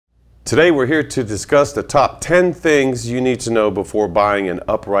Today we're here to discuss the top 10 things you need to know before buying an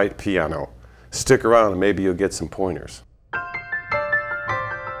upright piano. Stick around and maybe you'll get some pointers.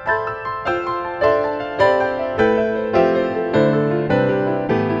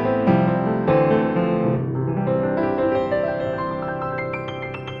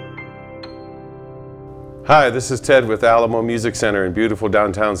 Hi, this is Ted with Alamo Music Center in beautiful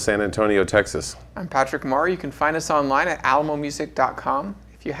downtown San Antonio, Texas. I'm Patrick Marr. You can find us online at alamomusic.com.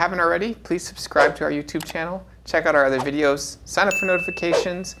 If you haven't already, please subscribe to our YouTube channel, check out our other videos, sign up for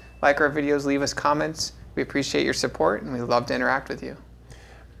notifications, like our videos, leave us comments. We appreciate your support and we love to interact with you.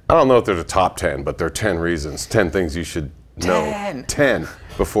 I don't know if they're the top 10, but they're 10 reasons, 10 things you should know. 10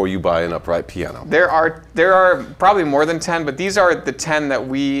 before you buy an upright piano. There are probably more than 10, but these are the 10 that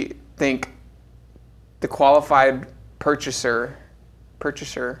we think the qualified purchaser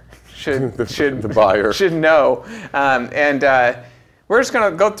should the buyer should know. We're just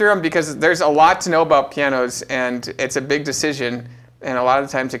going to go through them because there's a lot to know about pianos, and it's a big decision, and a lot of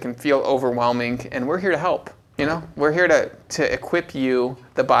times it can feel overwhelming, and we're here to help. You know, we're here to equip you,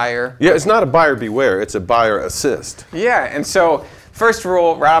 the buyer. Yeah, it's not a buyer beware, it's a buyer assist. Yeah, and so first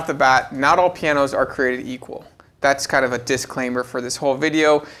rule right off the bat, not all pianos are created equal. That's kind of a disclaimer for this whole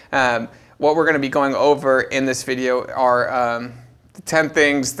video. What we're going to be going over in this video are the 10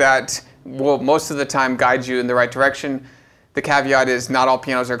 things that will most of the time guide you in the right direction. The caveat is not all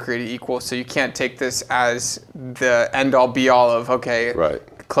pianos are created equal, so you can't take this as the end-all be-all of, okay, right,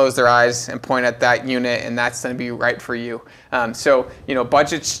 close their eyes and point at that unit and that's going to be right for you. So, you know,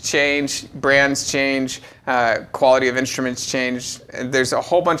 budgets change, brands change, quality of instruments change. There's a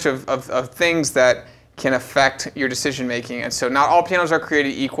whole bunch of things that can affect your decision making, and so not all pianos are created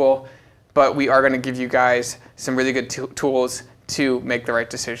equal, but we are going to give you guys some really good tools to make the right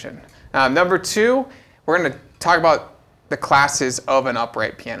decision. Number two, we're going to talk about the classes of an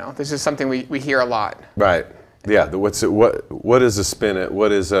upright piano. This is something we hear a lot. Right. Yeah. What is a spinet?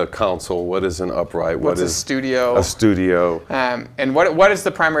 What is a console? What is an upright? What's a studio? A studio. And what is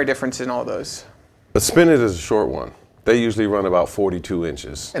the primary difference in all those? A spinet is a short one. They usually run about 42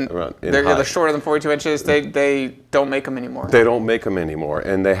 inches. And they're shorter than 42 inches. They don't make them anymore. They don't make them anymore,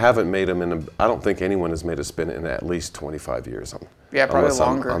 and they haven't made them in. I don't think anyone has made a spinet in at least 25 years. Yeah, probably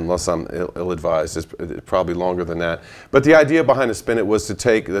longer. Unless I'm ill-advised, it's probably longer than that. But the idea behind a spinet was to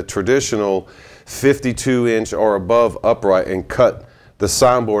take the traditional 52-inch or above upright and cut the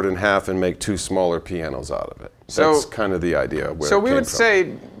soundboard in half and make two smaller pianos out of it. That's kind of the idea. So we would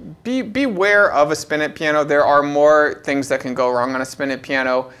say beware of a spinet piano. There are more things that can go wrong on a spinet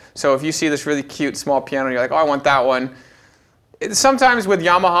piano. So if you see this really cute small piano, you're like, oh, I want that one. Sometimes with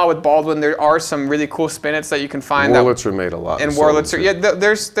Yamaha, with Baldwin, there are some really cool spinets that you can find. Wurlitzer made a lot. And Wurlitzer, yeah,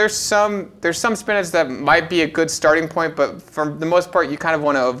 there's some spinets that might be a good starting point, but for the most part, you kind of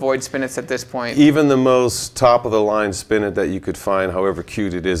want to avoid spinets at this point. Even the most top of the line spinet that you could find, however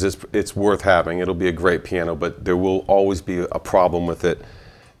cute it is, it's worth having. It'll be a great piano, but there will always be a problem with it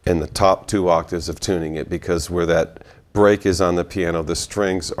in the top 2 octaves of tuning it, because where that break is on the piano, the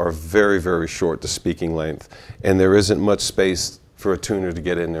strings are very, very short, the speaking length, and there isn't much space for a tuner to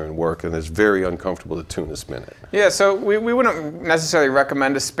get in there and work, and it's very uncomfortable to tune a spinet. Yeah, so we wouldn't necessarily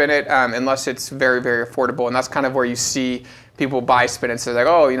recommend a spinet unless it's very, very affordable, and that's kind of where you see people buy spinets. They're like,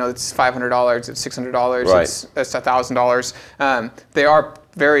 oh, you know, it's $500, it's $600, right, it's $1,000.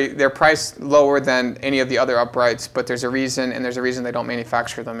 They're priced lower than any of the other uprights, but there's a reason, and there's a reason they don't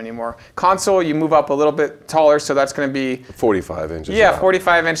manufacture them anymore. Console, you move up a little bit taller, so that's going to be 45 inches. Yeah,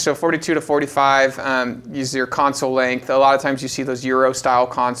 45 inch, so 42 to 45. Use your console length. A lot of times you see those Euro style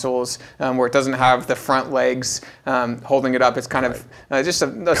consoles where it doesn't have the front legs holding it up. It's kind of just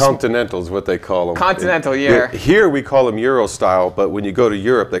a Continental is what they call them. Continental, yeah. Here we call them Euro style, but when you go to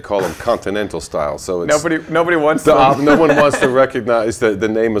Europe, they call them Continental style. So it's nobody wants them. No one wants to recognize the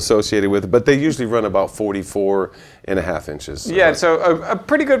name associated with it, but they usually run about 44.5 inches. Yeah, so a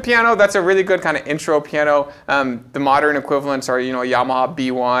pretty good piano. That's a really good kind of intro piano. The modern equivalents are, you know, a Yamaha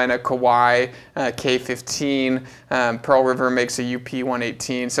B1, a Kawai, K15. Pearl River makes a UP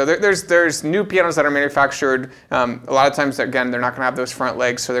 118. So there's new pianos that are manufactured. A lot of times, again, they're not going to have those front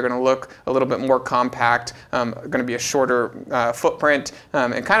legs, so they're going to look a little bit more compact. Going to be a shorter footprint,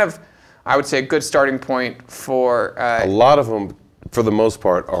 and kind of, I would say, a good starting point for a lot of them. For the most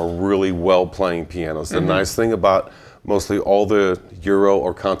part, are really well-playing pianos. The nice thing about mostly all the Euro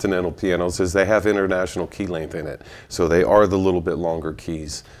or Continental pianos is they have international key length in it. So they are the little bit longer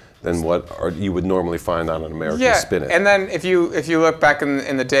keys. than what you would normally find on an American Yeah, spinet. and then if you look back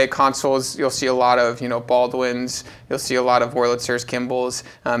in the day, consoles, you'll see a lot of Baldwins, you'll see a lot of Wurlitzers, Kimballs,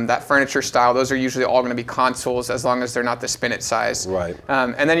 that furniture style. Those are usually all going to be consoles as long as they're not the spinet size. Right.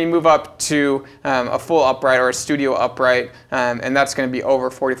 And then you move up to a full upright or a studio upright, and that's going to be over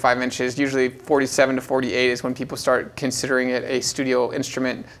 45 inches. Usually 47 to 48 is when people start considering it a studio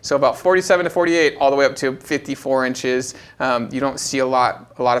instrument. So about 47 to 48, all the way up to 54 inches. You don't see a lot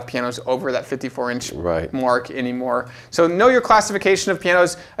of pianos over that 54-inch mark anymore. So know your classification of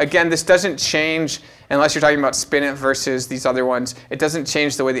pianos. Again, this doesn't change unless you're talking about spinet versus these other ones. It doesn't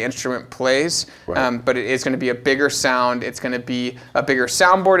change the way the instrument plays, but it is going to be a bigger sound. It's going to be a bigger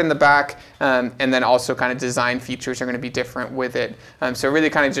soundboard in the back, and then also kind of design features are going to be different with it. So really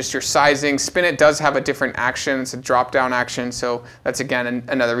kind of just your sizing. Spinet does have a different action. It's a drop-down action, so that's again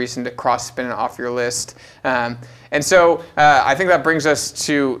another reason to cross spinet off your list. And so I think that brings us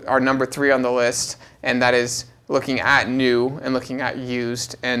to our number 3 on the list, and that is looking at new and looking at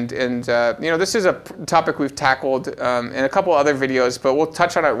used. And this is a topic we've tackled in a couple other videos, but we'll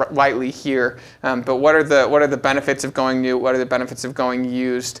touch on it lightly here. But what are the benefits of going new? What are the benefits of going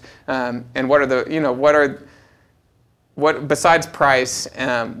used? And what are besides price?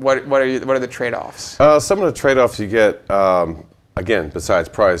 What are the trade-offs? Some of the trade-offs you get. Again, besides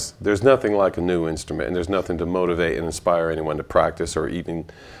price, there's nothing like a new instrument, and there's nothing to motivate and inspire anyone to practice or even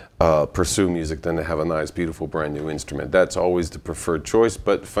pursue music than to have a nice, beautiful, brand new instrument. That's always the preferred choice,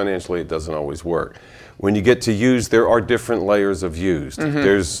 but financially it doesn't always work. When you get to used, there are different layers of used.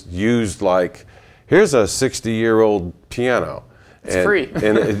 There's used like, here's a 60-year-old piano. It's free.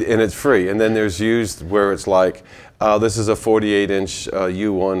 and it's free. And then there's used where it's like, this is a 48-inch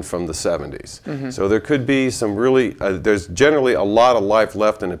U1 from the 70s. So there could be some really, there's generally a lot of life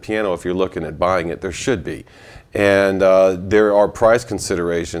left in a piano if you're looking at buying it. There should be. And there are price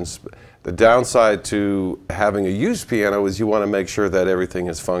considerations. The downside to having a used piano is you want to make sure that everything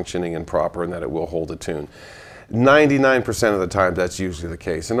is functioning and proper and that it will hold a tune. 99% of the time that's usually the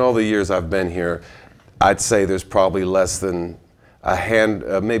case. In all the years I've been here, I'd say there's probably less than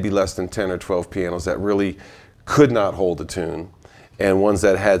maybe less than 10 or 12 pianos that really could not hold a tune, and ones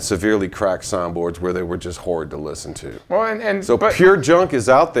that had severely cracked soundboards where they were just horrid to listen to. Well, so pure junk is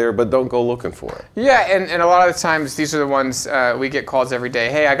out there, but don't go looking for it. Yeah, and a lot of the times these are the ones we get calls every day.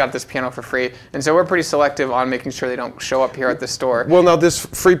 Hey, I got this piano for free, and so we're pretty selective on making sure they don't show up here at the store. Well, now this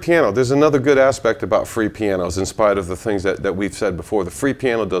free piano, there's another good aspect about free pianos. In spite of the things that we've said before, the free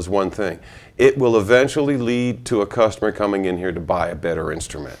piano does one thing. It will eventually lead to a customer coming in here to buy a better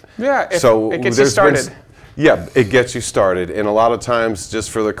instrument. Yeah, so it gets you started. Yeah, it gets you started, and a lot of times just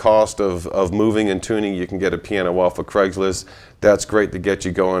for the cost of moving and tuning, you can get a piano off of Craigslist. That's great to get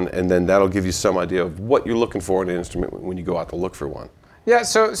you going, and then that'll give you some idea of what you're looking for in an instrument when you go out to look for one. Yeah,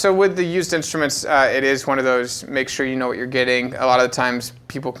 so with the used instruments, it is one of those, make sure you know what you're getting. A lot of the times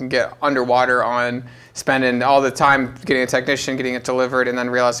people can get underwater on spending all the time getting a technician, getting it delivered, and then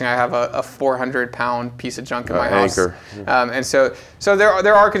realizing I have a 400-pound piece of junk in my house. And so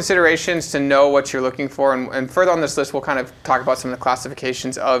there are considerations to know what you're looking for, and further on this list we'll kind of talk about some of the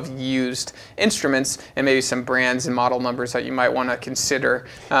classifications of used instruments and maybe some brands and model numbers that you might want to consider.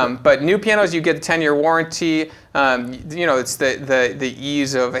 But new pianos, you get a 10-year warranty. It's the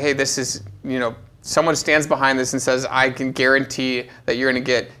ease of, hey, this is, someone stands behind this and says, I can guarantee that you're going to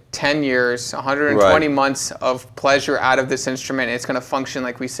get 10 years, 120 months of pleasure out of this instrument. And it's going to function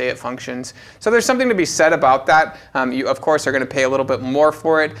like we say it functions. So there's something to be said about that. You, of course, are going to pay a little bit more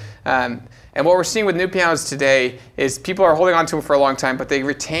for it. And what we're seeing with new pianos today is people are holding on to them for a long time, but they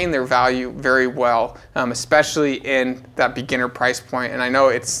retain their value very well, especially in that beginner price point. And I know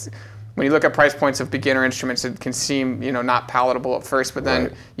when you look at price points of beginner instruments, it can seem not palatable at first, but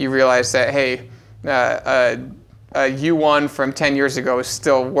then you realize that, hey, a U1 from 10 years ago is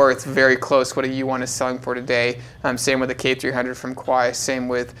still worth very close to what a U1 is selling for today. Same with the K300 from Kwai. Same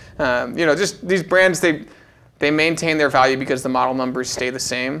with, just these brands, they maintain their value because the model numbers stay the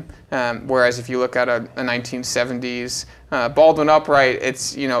same. Whereas if you look at a 1970s Baldwin upright,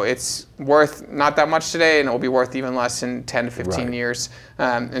 it's worth not that much today, and it will be worth even less in 10 to 15 years.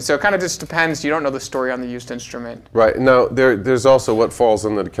 And so it kind of just depends. You don't know the story on the used instrument. Right. Now, there's also what falls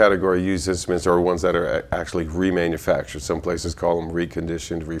under the category of used instruments are ones that are actually remanufactured. Some places call them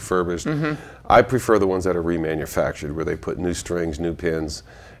reconditioned, refurbished. I prefer the ones that are remanufactured, where they put new strings, new pins,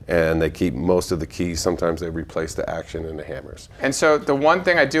 and they keep most of the keys. Sometimes they replace the action and the hammers. And so the one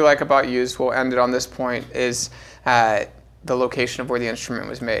thing I do like about used, we'll end it on this point, is the location of where the instrument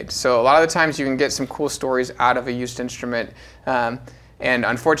was made. So a lot of the times you can get some cool stories out of a used instrument. And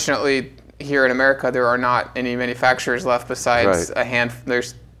unfortunately, here in America, there are not any manufacturers left besides a handful.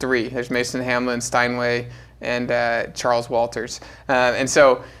 There's three. There's Mason Hamlin, Steinway, and Charles Walters. And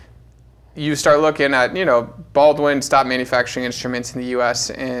so you start looking at, Baldwin stopped manufacturing instruments in the U.S.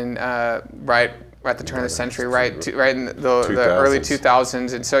 in right at the turn of the century, right in the early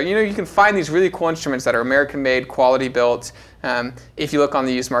 2000s. And so, you can find these really cool instruments that are American-made, quality-built. If you look on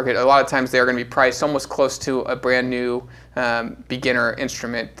the used market, a lot of times they're going to be priced almost close to a brand new beginner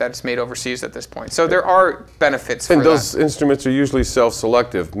instrument that's made overseas at this point. So there are benefits for that. And those instruments are usually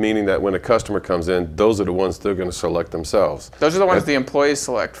self-selective, meaning that when a customer comes in, those are the ones they're going to select themselves. Those are the ones the employees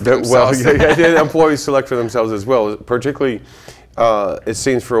select for themselves. Well, the employees select for themselves as well. Particularly, it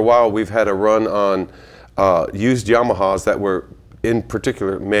seems for a while we've had a run on used Yamahas that were, in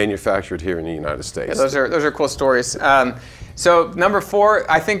particular, manufactured here in the United States. Yeah, those are cool stories. So number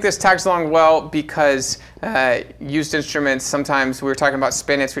 4, I think this tags along well because used instruments, sometimes we were talking about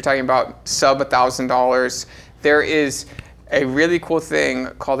spinets, we were talking about sub $1,000. There is a really cool thing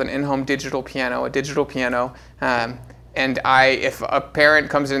called an in-home digital piano, a digital piano. And if a parent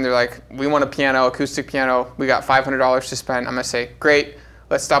comes in, they're like, we want a piano, acoustic piano, we got $500 to spend, I'm gonna say, great.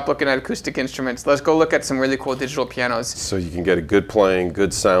 Let's stop looking at acoustic instruments. Let's go look at some really cool digital pianos. So you can get a good playing,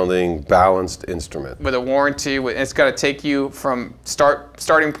 good sounding, balanced instrument. With a warranty. It's got to take you from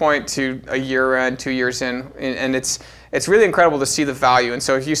starting point to a year in, 2 years in. And it's really incredible to see the value. And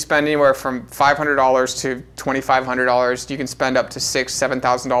so if you spend anywhere from $500 to $2,500, you can spend up to $6,000,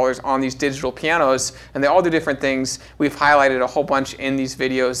 $7,000 on these digital pianos. And they all do different things. We've highlighted a whole bunch in these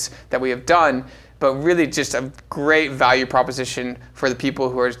videos that we have done. But really just a great value proposition for the people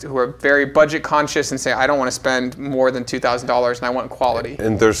who are very budget conscious and say, I don't want to spend more than $2,000 and I want quality.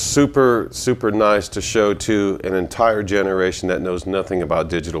 And they're super, super nice to show to an entire generation that knows nothing about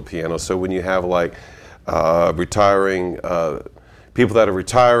digital piano. So when you have like retiring, people that are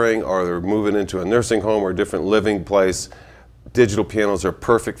retiring or they're moving into a nursing home or a different living place, digital pianos are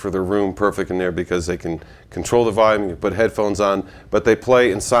perfect for their room, perfect in there because they can control the volume, you can put headphones on, but they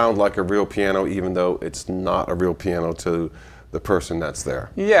play and sound like a real piano even though it's not a real piano to the person that's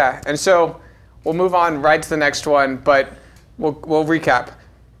there. Yeah, and so we'll move on right to the next one, but we'll recap.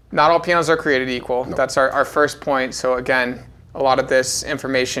 Not all pianos are created equal. No. That's our first point. So again, a lot of this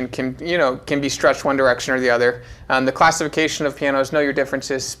information can be stretched one direction or the other. The classification of pianos, know your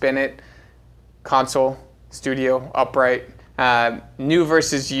differences, spinet, console, studio, upright. New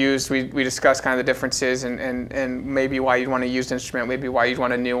versus used, we discussed kind of the differences and maybe why you'd want a used instrument, maybe why you'd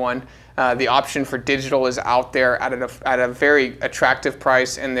want a new one. The option for digital is out there at a very attractive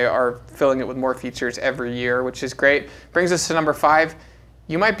price, and they are filling it with more features every year, which is great. Brings us to number 5.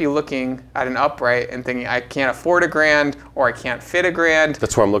 You might be looking at an upright and thinking, I can't afford $1,000 or I can't fit $1,000.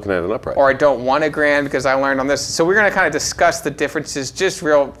 That's why I'm looking at an upright. Or I don't want $1,000 because I learned on this. So we're going to kind of discuss the differences just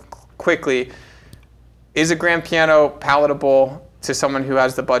real quickly. Is a grand piano palatable to someone who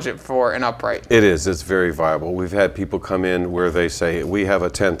has the budget for an upright? It is. It's very viable. We've had people come in where they say, we have a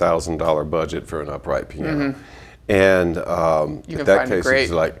 $10,000 budget for an upright piano. Mm-hmm. And in that case,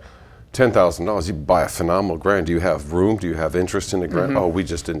 it's like, $10,000, you buy a phenomenal grand. Do you have room? Do you have interest in a grand? Mm-hmm. Oh, we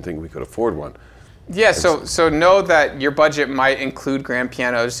just didn't think we could afford one. Yeah, so know that your budget might include grand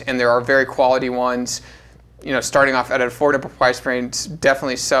pianos, and there are very quality ones. Starting off at an affordable price range,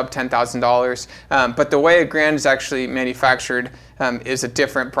 definitely sub $10,000. But the way a grand is actually manufactured is a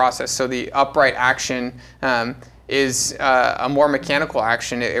different process. So the upright action is a more mechanical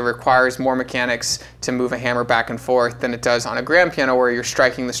action. It requires more mechanics to move a hammer back and forth than it does on a grand piano where you're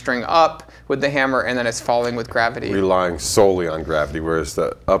striking the string up with the hammer and then it's falling with gravity. Relying solely on gravity, whereas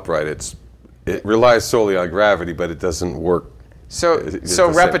the upright, it relies solely on gravity, but it doesn't work. So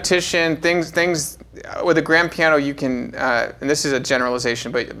repetition, things with a grand piano you can, and this is a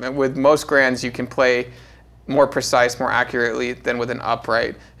generalization, but with most grands you can play more precise, more accurately than with an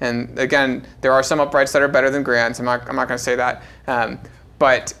upright. And again, there are some uprights that are better than grands. I'm not going to say that,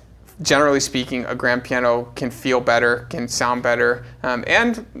 but generally speaking, a grand piano can feel better, can sound better,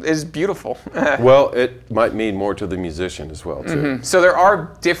 and is beautiful. Well, it might mean more to the musician as well, too. Mm-hmm. So there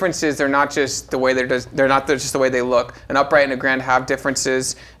are differences. They're not just the way they're not just the way they look. An upright and a grand have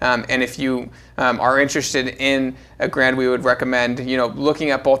differences, and if you are interested in a grand, we would recommend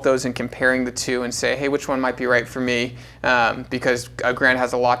looking at both those and comparing the two and say, hey, which one might be right for me? Because a grand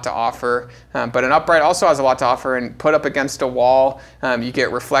has a lot to offer, but an upright also has a lot to offer. And put up against a wall, you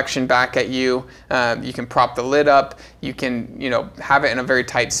get reflection back at you. You can prop the lid up. You can have it in a very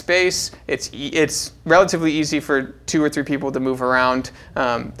tight space. It's relatively easy for 2 or 3 people to move around.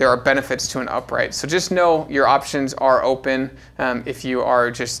 There are benefits to an upright. So just know your options are open. If you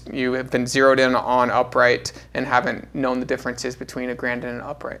have been zeroed in on upright and haven't known the differences between a grand and an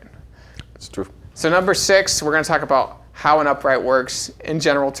upright. That's true. So number 6, we're going to talk about how an upright works in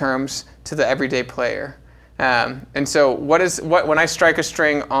general terms to the everyday player. And so when I strike a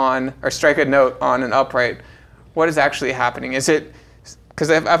string on, or strike a note on an upright, what is actually happening? Is it,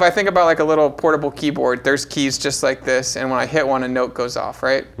 because if I think about like a little portable keyboard, there's keys just like this, and when I hit one, a note goes off,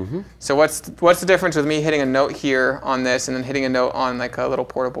 right? Mm-hmm. So what's the difference with me hitting a note here on this and then hitting a note on like a little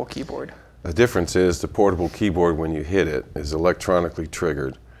portable keyboard? The difference is the portable keyboard, when you hit it, is electronically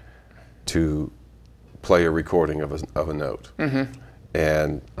triggered to play a recording of a note. Mm-hmm.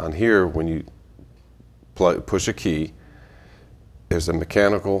 And on here, when you push a key, there's a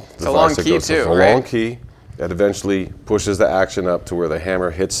mechanical device that goes with a long key that eventually pushes the action up to where the hammer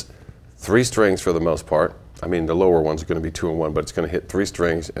hits 3 strings for the most part. I mean, the lower one's going to be 2 and 1, but it's going to hit 3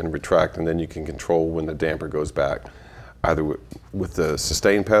 strings and retract, and then you can control when the damper goes back, either with the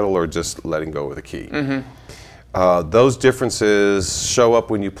sustain pedal or just letting go of the key. Mm-hmm. Those differences show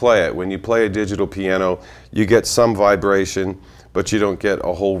up when you play it. When you play a digital piano, you get some vibration, but you don't get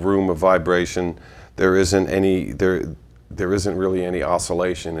a whole room of vibration. There isn't really any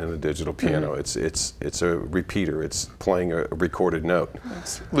oscillation in a digital piano. Mm-hmm. It's a repeater. It's playing a recorded note.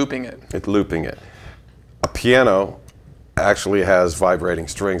 It's looping it. It's looping it. A piano actually has vibrating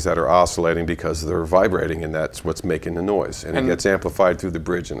strings that are oscillating because they're vibrating, and that's what's making the noise. And it gets amplified through the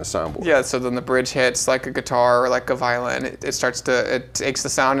bridge in the soundboard. Yeah, so then the bridge hits like a guitar or like a violin. It takes the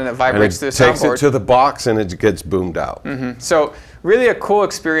sound and it vibrates through the soundboard. It takes it to the box and it gets boomed out. Mm-hmm. So really a cool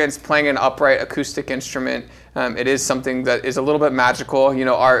experience playing an upright acoustic instrument. It is something that is a little bit magical. You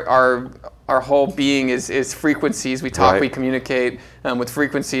know, our whole being is frequencies. We talk, we communicate with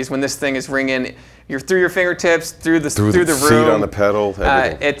frequencies. When this thing is ringing, you're through your fingertips, through the room. Seat on the pedal,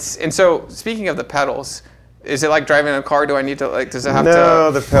 everything. And so speaking of the pedals, is it like driving a car? Do I need to does it have to? No,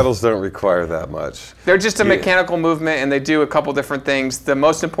 the pedals don't require that much. They're just a mechanical movement, and they do a couple different things. The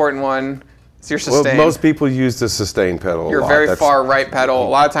most important one is your sustain. Well, most people use the sustain pedal a lot. Your very far right pedal. A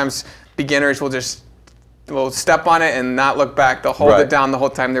lot of times beginners will step on it and not look back. They'll hold it down the whole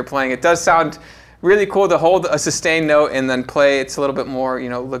time they're playing. It does sound really cool to hold a sustained note and then play. It's a little bit more,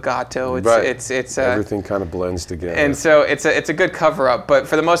 legato. It's everything kind of blends together. And so it's a good cover up. But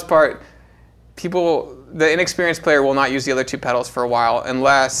for the most part, the inexperienced player will not use the other 2 pedals for a while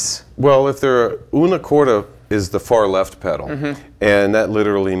unless. Well, if they're una corda is the far left pedal, and that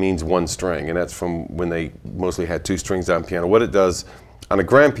literally means 1 string, and that's from when they mostly had 2 strings on piano. What it does on a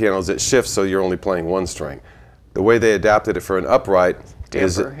grand piano is it shifts so you're only playing 1 string. The way they adapted it for an upright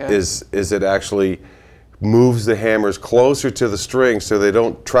is it actually moves the hammers closer to the string so they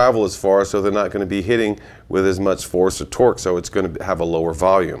don't travel as far, so they're not going to be hitting with as much force or torque, so it's going to have a lower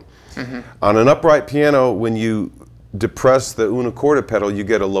volume. Mm-hmm. On an upright piano, when you depress the una corda pedal, you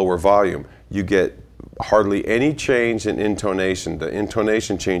get a lower volume. You get hardly any change in intonation. The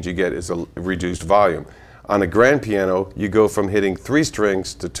intonation change you get is a reduced volume. On a grand piano, you go from hitting 3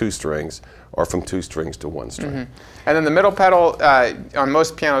 strings to 2 strings, or from 2 strings to 1 string. Mm-hmm. And then the middle pedal on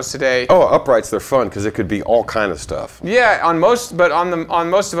most pianos today. Oh, uprights, they're fun because it could be all kind of stuff. Yeah, on most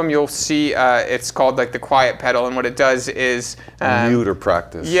of them you'll see it's called like the quiet pedal, and what it does is mute or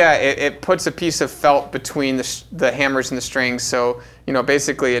practice. Yeah, it puts a piece of felt between the hammers and the strings, so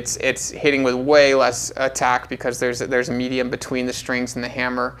basically it's hitting with way less attack because there's a medium between the strings and the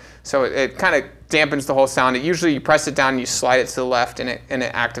hammer, so it kind of dampens the whole sound. Usually you press it down and you slide it to the left, and it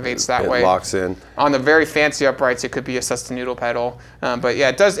activates that way. It locks in. On the very fancy uprights, it could be a sostenuto pedal, but yeah,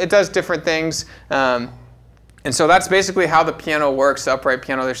 it does different things. And so that's basically how the piano works, the upright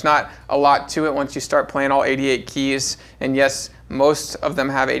piano. There's not a lot to it once you start playing all 88 keys. And yes, most of them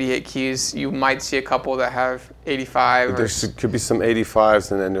have 88 keys. You might see a couple that have 85. There could be some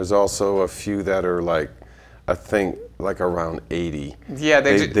 85s, and then there's also a few that are like, I think, like around 80. Yeah,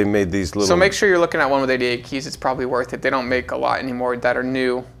 they made these little. So make sure you're looking at one with 88 keys. It's probably worth it. They don't make a lot anymore that are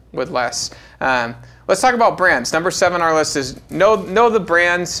new with less. Let's talk about brands. Number 7 on our list is know the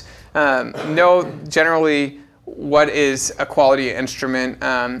brands, know generally what is a quality instrument,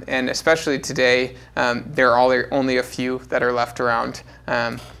 and especially today, there are only a few that are left around.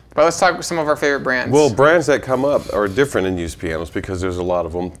 But let's talk about some of our favorite brands. Well, brands that come up are different in used pianos because there's a lot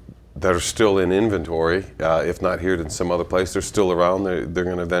of them that are still in inventory, if not here, in some other place. They're still around. They're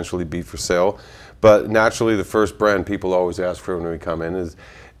going to eventually be for sale. But naturally, the first brand people always ask for when we come in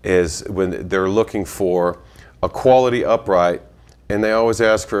is when they're looking for a quality upright, and they always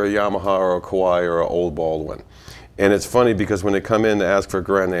ask for a Yamaha or a Kawai or an Old Baldwin. And it's funny because when they come in to ask for a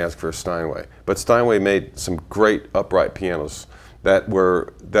grand, they ask for a Steinway. But Steinway made some great upright pianos that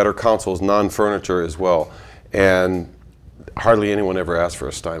are consoles, non-furniture as well. And hardly anyone ever asked for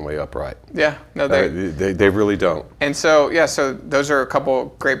a Steinway upright. Yeah, no, they really don't. And so, yeah, so those are a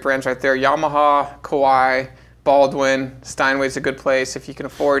couple great brands right there. Yamaha, Kawai, Baldwin, Steinway's a good place if you can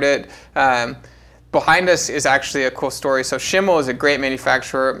afford it. Behind us is actually a cool story. So Schimmel is a great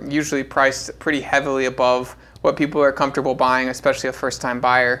manufacturer, usually priced pretty heavily above what people are comfortable buying, especially a first-time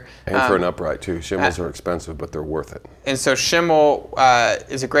buyer. And for an upright too. Schimmels are expensive, but they're worth it. And so Schimmel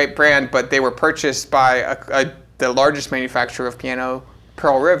is a great brand, but they were purchased by the largest manufacturer of piano,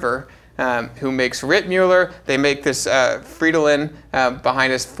 Pearl River, who makes Rittmuller. They make this Fridolin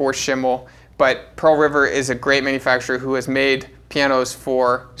behind us for Schimmel. But Pearl River is a great manufacturer who has made pianos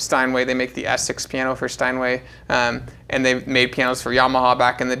for Steinway. They make the Essex piano for Steinway, and they've made pianos for Yamaha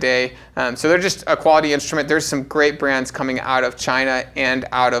back in the day. So they're just a quality instrument. There's some great brands coming out of China and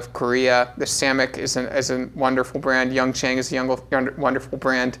out of Korea. The Samick is a wonderful brand. Youngchang is a wonderful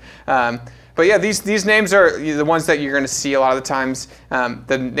brand. But yeah, these names are the ones that you're going to see a lot of the times.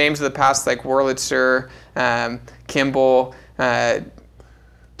 The names of the past, like Wurlitzer, Kimball.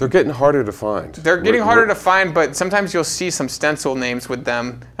 They're getting harder to find. They're getting harder to find, but sometimes you'll see some stencil names with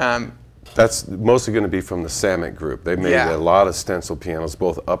them. That's mostly going to be from the Samick group. They made a lot of stencil pianos,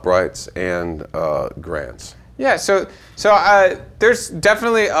 both uprights and grands. Yeah, so there's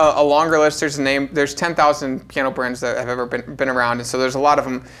definitely a longer list. There's 10,000 piano brands that have ever been around, and so there's a lot of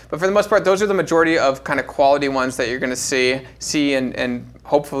them. But for the most part, those are the majority of kind of quality ones that you're going to see and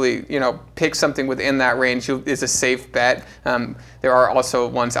hopefully, you know, pick something within that range is a safe bet. There are also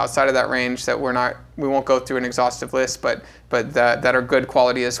ones outside of that range that we won't go through an exhaustive list, but that are good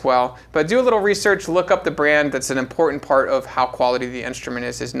quality as well. But do a little research, look up the brand. That's an important part of how quality the instrument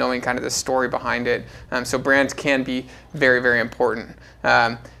is knowing kind of the story behind it. So brands can be very, very important.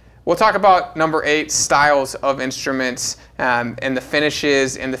 We'll talk about number 8, styles of instruments, and the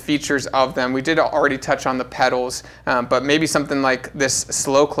finishes and the features of them. We did already touch on the pedals, but maybe something like this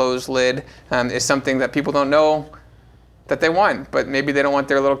slow close lid is something that people don't know that they want, but maybe they don't want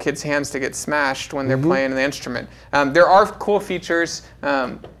their little kids' hands to get smashed when they're playing the instrument. There are cool features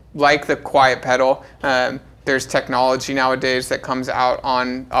like the quiet pedal. There's technology nowadays that comes out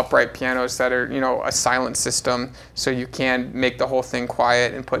on upright pianos that are, you know, a silent system, so you can make the whole thing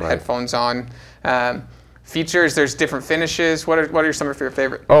quiet and put headphones on. Features, there's different finishes. What are some of your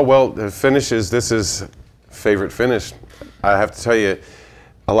favorite? Oh, well, the finishes, this is favorite finish. I have to tell you,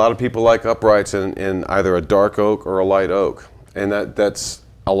 a lot of people like uprights in either a dark oak or a light oak, and that's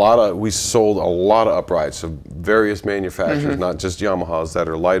we sold a lot of uprights of various manufacturers, not just Yamahas, that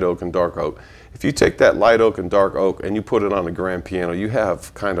are light oak and dark oak. If you take that light oak and dark oak and you put it on a grand piano, you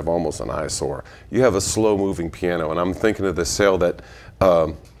have kind of almost an eyesore. You have a slow-moving piano, and I'm thinking of the sale that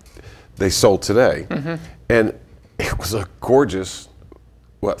they sold today, and it was a gorgeous,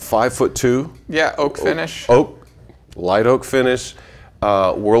 5'2"? Yeah, oak finish. Light oak finish,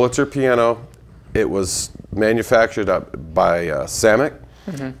 Wurlitzer piano. It was manufactured by Samick.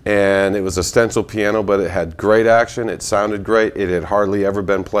 And it was a stencil piano, but it had great action. It sounded great. It had hardly ever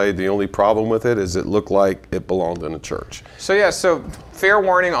been played. The only problem with it is it looked like it belonged in a church. So yeah, so fair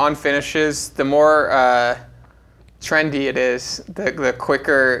warning on finishes. The more trendy it is, the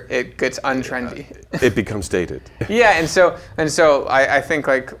quicker it gets untrendy. It becomes dated. Yeah, and so I think,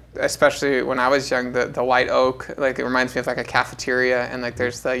 like, especially when I was young, the light oak, like, it reminds me of like a cafeteria, and like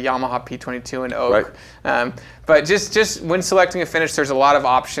there's the Yamaha P22 in oak. But just when selecting a finish, there's a lot of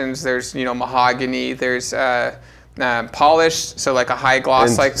options. There's, you know, mahogany. There's polished, so like a high gloss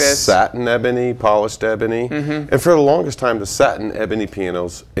and like this. Satin ebony, polished ebony. And for the longest time, the satin ebony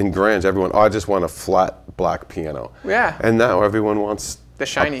pianos in grands, everyone, I just want a flat black piano. Yeah. And now everyone wants the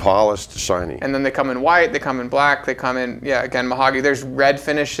shiny. A polished, shiny. And then they come in white, they come in black, they come in, yeah, again, mahogany. There's red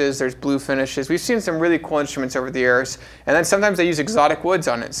finishes, there's blue finishes. We've seen some really cool instruments over the years. And then sometimes they use exotic woods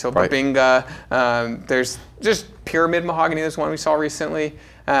on it. So Babinga, there's just pyramid mahogany, there's one we saw recently.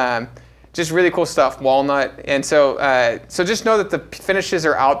 Just really cool stuff, walnut. And so so just know that the finishes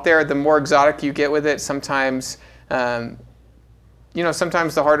are out there. The more exotic you get with it, sometimes, you know,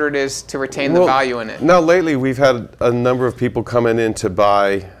 sometimes the harder it is to retain the value in it. Now lately we've had a number of people coming in to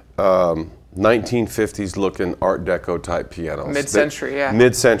buy 1950s looking Art Deco type pianos. Mid-century, yeah.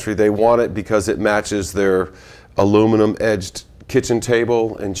 Mid-century. They want it because it matches their aluminum edged kitchen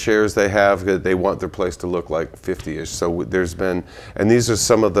table and chairs they have. They want their place to look like 50-ish. So there's been, and these are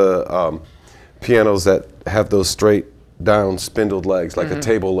some of the pianos that have those straight down spindled legs, like a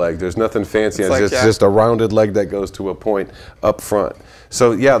table leg. There's nothing fancy. It's just a rounded leg that goes to a point up front.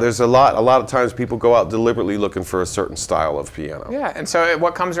 So yeah, there's a lot of times people go out deliberately looking for a certain style of piano. Yeah, and so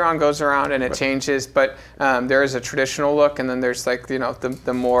what comes around goes around, and it changes. But there is a traditional look, and then there's like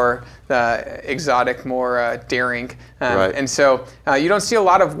the more exotic, more daring. And so you don't see a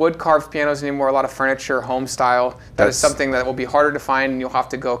lot of wood carved pianos anymore. A lot of furniture, home style. That is something that will be harder to find, and you'll have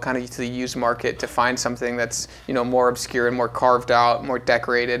to go kind of to the used market to find something that's more obscure and more carved out, more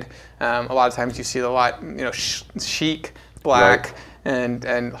decorated. A lot of times you see a lot chic, black.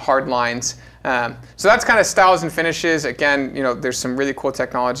 And hard lines. So that's kind of styles and finishes. Again, there's some really cool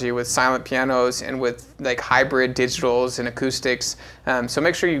technology with silent pianos and with like hybrid digitals and acoustics. So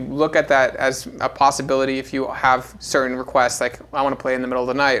make sure you look at that as a possibility if you have certain requests, like I want to play in the middle of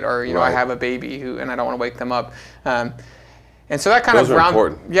the night, or I have a baby and I don't want to wake them up. And so that kind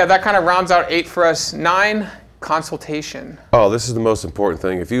that kind of rounds out 8 for us. 9, consultation. Oh, this is the most important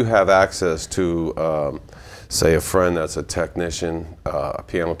thing. If you have access to say a friend that's a technician, a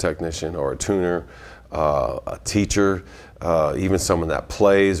piano technician or a tuner, a teacher, even someone that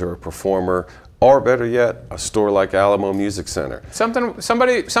plays or a performer, or better yet, a store like Alamo Music Center.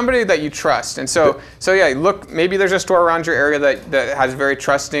 Somebody that you trust. And so yeah, look, maybe there's a store around your area that has very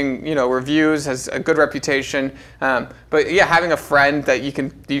trusting, reviews, has a good reputation. But yeah, having a friend that you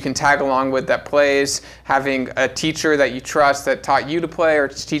can tag along with that plays, having a teacher that you trust that taught you to play or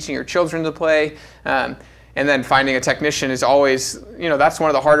teaching your children to play. And then finding a technician is always, that's one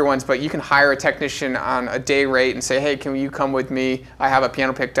of the harder ones, but you can hire a technician on a day rate and say, hey, can you come with me? I have a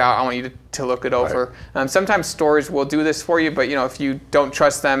piano picked out. I want you to look it over. Right. Sometimes stores will do this for you, but if you don't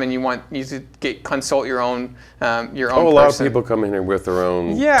trust them and you want to consult your own person. A lot of people come in here with their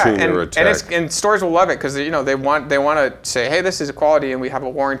own tuner or tech. And stores will love it because they want to say, hey, this is a quality and we have a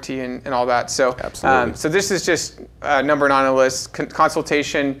warranty and all that. So absolutely. So this is just number 9 on the list.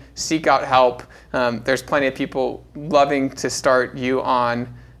 Consultation, seek out help. There's plenty of people loving to start you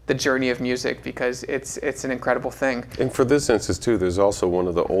on the journey of music because it's an incredible thing. And for this instance too, there's also one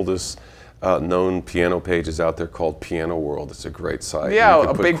of the oldest known piano pages out there called Piano World. It's a great site. Yeah,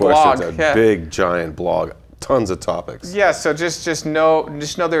 a big blog. Big giant blog, tons of topics. Yeah, so just know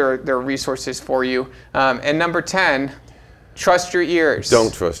there are resources for you. And number 10, trust your ears.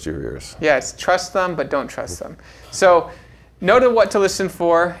 Don't trust your ears. Yes, trust them, but don't trust them. So know what to listen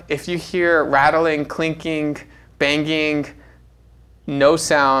for. If you hear rattling, clinking, banging, no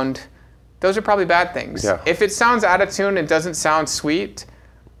sound, those are probably bad things. Yeah. If it sounds out of tune and doesn't sound sweet,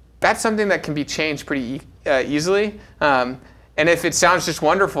 that's something that can be changed pretty easily. And if it sounds just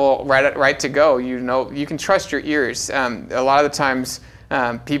wonderful, right to go, you can trust your ears. A lot of the times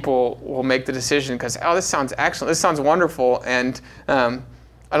people will make the decision because, oh, this sounds excellent, this sounds wonderful, and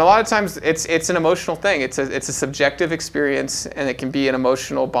a lot of times it's an emotional thing. It's a subjective experience, and it can be an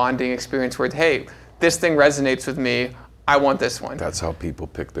emotional bonding experience where, hey, this thing resonates with me. I want this one. That's how people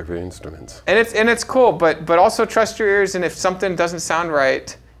pick their instruments. And it's cool, but also trust your ears. And if something doesn't sound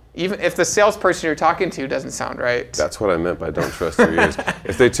right, even if the salesperson you're talking to doesn't sound right. That's what I meant by don't trust your ears.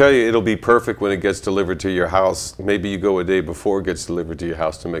 If they tell you it'll be perfect when it gets delivered to your house, maybe you go a day before it gets delivered to your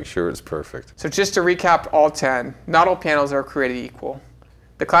house to make sure it's perfect. So just to recap all 10, not all pianos are created equal.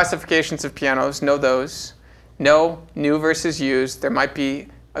 The classifications of pianos, know those. Know new versus used. There might be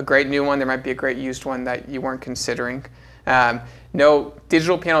a great new one, there might be a great used one that you weren't considering. No,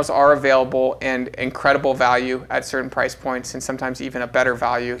 digital pianos are available and incredible value at certain price points, and sometimes even a better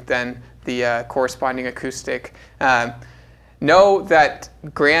value than the corresponding acoustic. Know that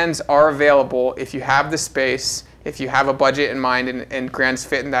grands are available if you have the space, if you have a budget in mind and grands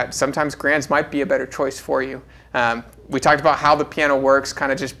fit in that. Sometimes grands might be a better choice for you. We talked about how the piano works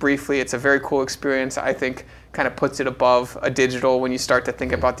kind of just briefly. It's a very cool experience. I think kind of puts it above a digital when you start to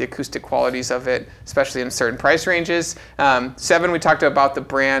think about the acoustic qualities of it, especially in certain price ranges. 7, we talked about the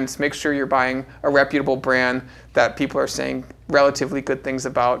brands. Make sure you're buying a reputable brand that people are saying relatively good things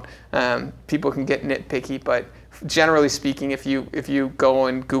about. People can get nitpicky, but generally speaking, if you go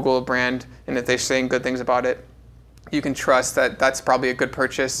and Google a brand and if they're saying good things about it, you can trust that that's probably a good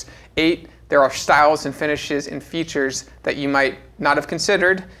purchase. 8, there are styles and finishes and features that you might not have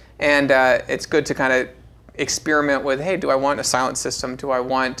considered, and it's good to kind of experiment with, hey, do I want a silent system? Do I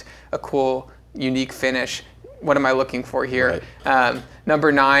want a cool, unique finish? What am I looking for here? Right.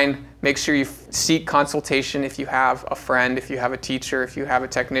 Number 9, make sure you seek consultation if you have a friend, if you have a teacher, if you have a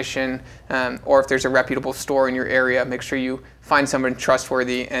technician, or if there's a reputable store in your area. Make sure you find someone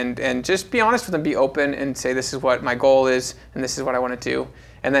trustworthy and just be honest with them, be open and say, this is what my goal is and this is what I want to do.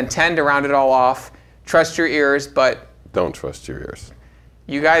 And then 10, to round it all off, trust your ears, but don't trust your ears.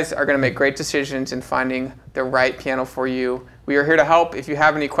 You guys are going to make great decisions in finding the right piano for you. We are here to help. If you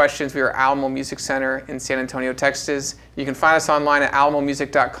have any questions, we are Alamo Music Center in San Antonio, Texas. You can find us online at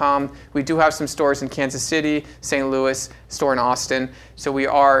alamomusic.com. We do have some stores in Kansas City, St. Louis, store in Austin. So we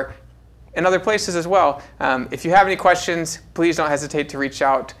are in other places as well. If you have any questions, please don't hesitate to reach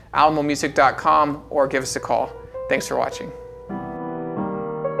out, alamomusic.com, or give us a call. Thanks for watching.